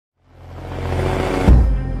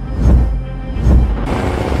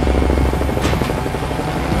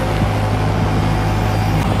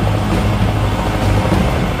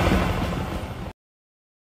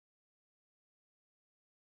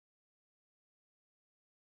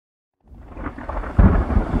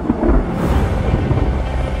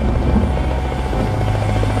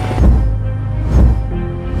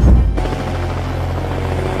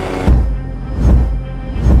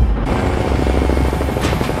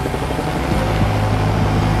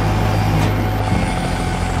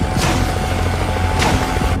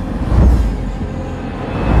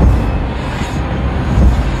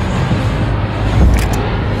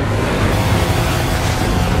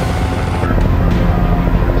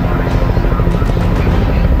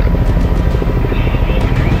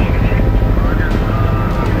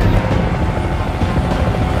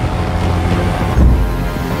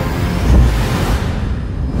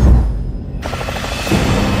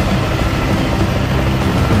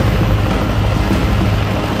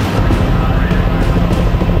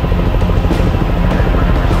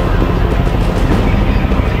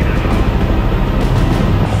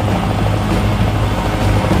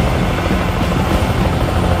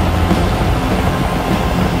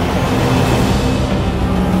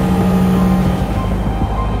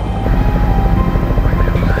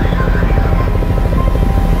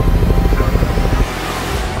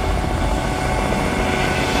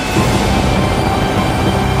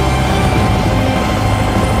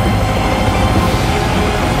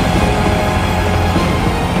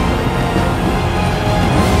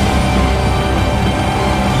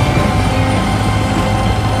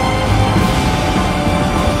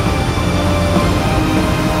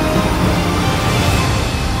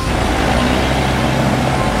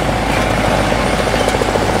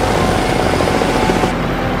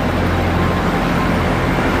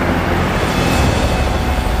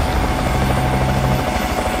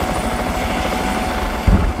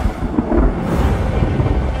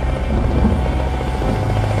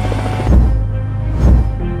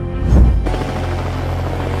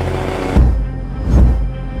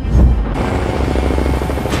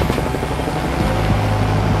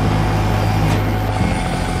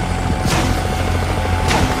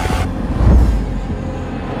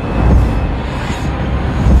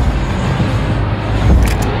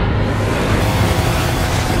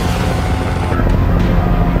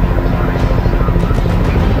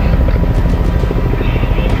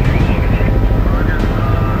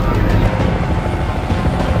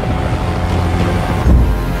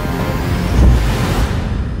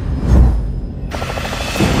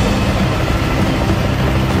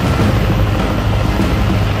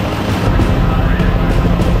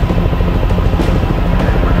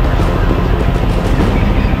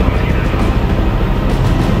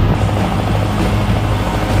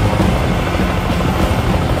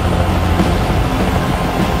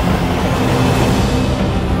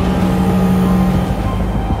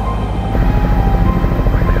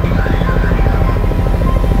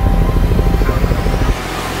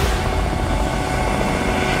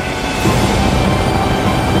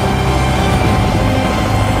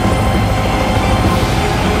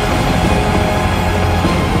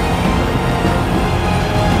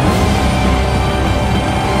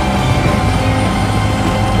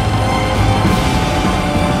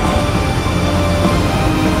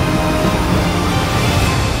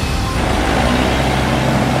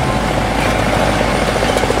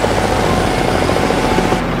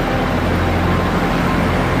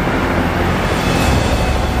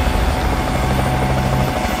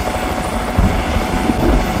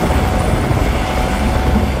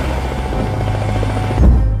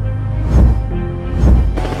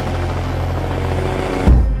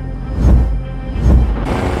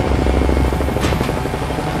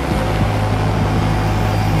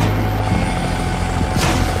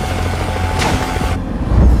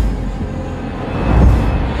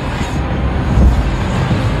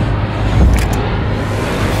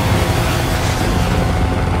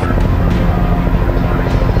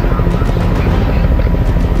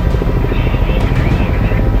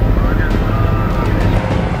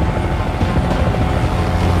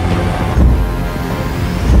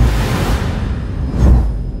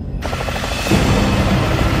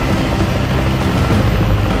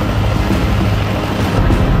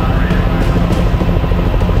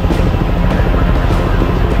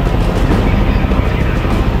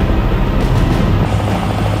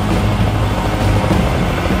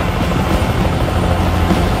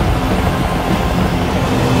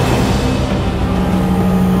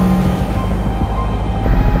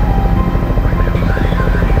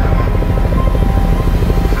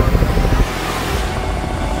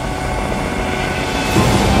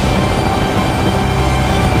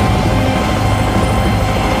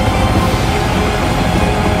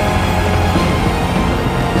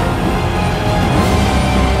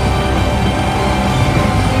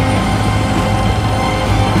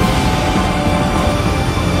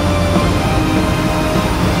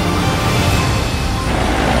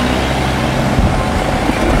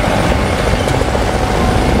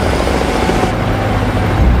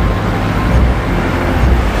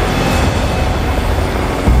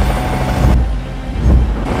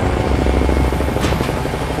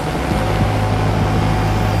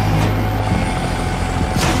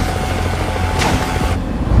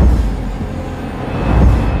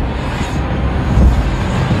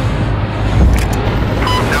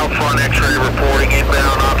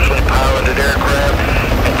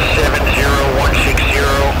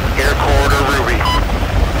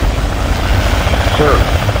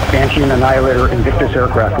Banshee and Annihilator Invictus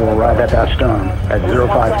aircraft will arrive at that stone at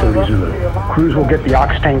 0530 Zulu. Crews will get the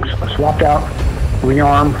ox tanks swapped out,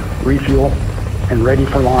 rearm, refuel, and ready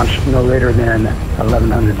for launch no later than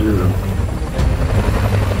 1100 Zulu.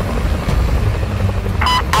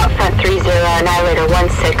 Outfront 30, Annihilator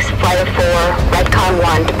 16, Flight of 4, RECON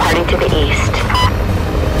 1 departing to the east.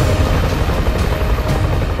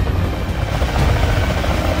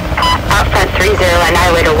 Outfront 30,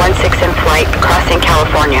 Annihilator 16 in flight, crossing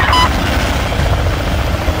California.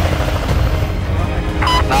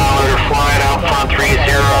 Annihilator flight, Outfront 30,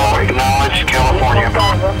 acknowledged, California.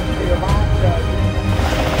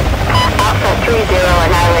 Outfront 30,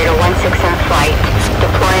 Annihilator 16 in flight,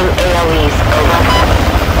 deploying ALEs, over.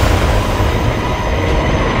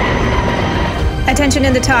 Attention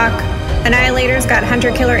in the talk. Annihilators got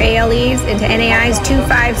hunter-killer ALEs into NAIs 2,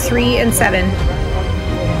 5, 3, and 7.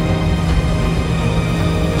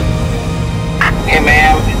 Hey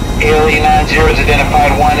ma'am, ALE 90 has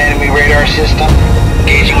identified one enemy radar system.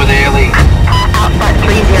 Engaging with ALE. Outfront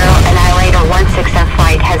 30, Annihilator 16 in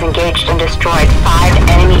flight has engaged and destroyed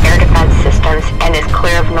 5 enemy air defense systems and is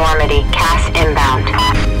clear of Normandy. CAS inbound.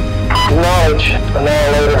 Acknowledge,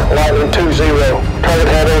 Annihilator, Lightning 2-0.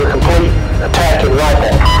 Target handover complete. Attacking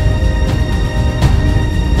rifle.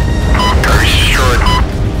 Target's destroyed.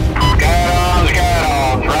 Skydogs.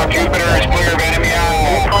 Route Jupiter is clear of enemy eye.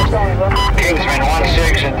 Kingsman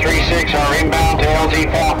 16 and 36 are inbound to LZ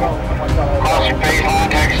Falcon. Crossing phase line,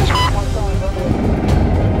 Texas.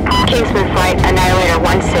 Kingsman flight, Annihilator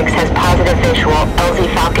 16 has positive visual. LZ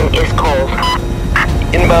Falcon is cold.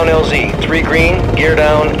 Inbound LZ, 3 green, gear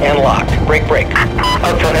down, and locked. Break.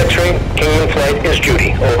 Outfront X-ray, King in flight is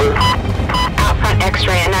Judy. Over. Outfront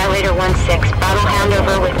X-ray, Annihilator 16, battle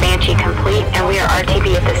handover with Banshee complete, and we are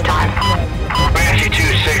RTB at this time. Banshee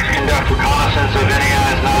 26, conduct reconnaissance of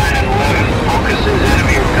NAIs 9 and 11. Focuses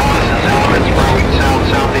enemy reconnaissance elements moving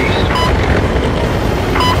south-southeast.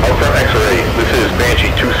 Outfront X-ray, this is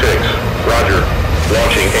Banshee 26. Roger.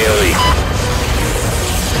 Launching ALE.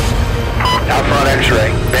 Outfront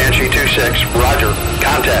X-ray, Banshee 26, roger.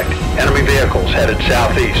 Contact. Enemy vehicles headed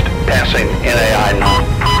southeast, passing NAI 9.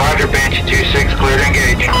 Roger, Banshee 26, clear to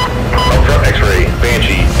engage. Outfront X-ray,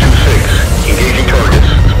 Banshee 26.